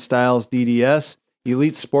 Bidinger and Styles DDS,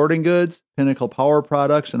 Elite Sporting Goods, Pinnacle Power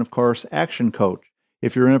Products, and of course, Action Coach.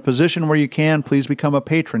 If you're in a position where you can, please become a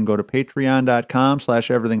patron. Go to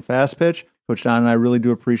patreon.com/everythingfastpitch. Coach Don and I really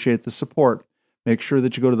do appreciate the support. Make sure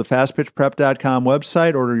that you go to the fastpitchprep.com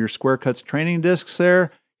website, order your Square Cuts training discs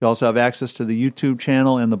there. You also have access to the YouTube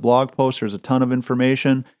channel and the blog post. There's a ton of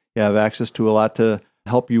information. You have access to a lot to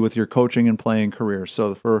help you with your coaching and playing career.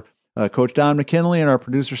 So for Coach Don McKinley and our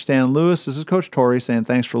producer Stan Lewis, this is Coach Torrey saying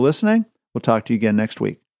thanks for listening. We'll talk to you again next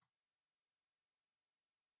week.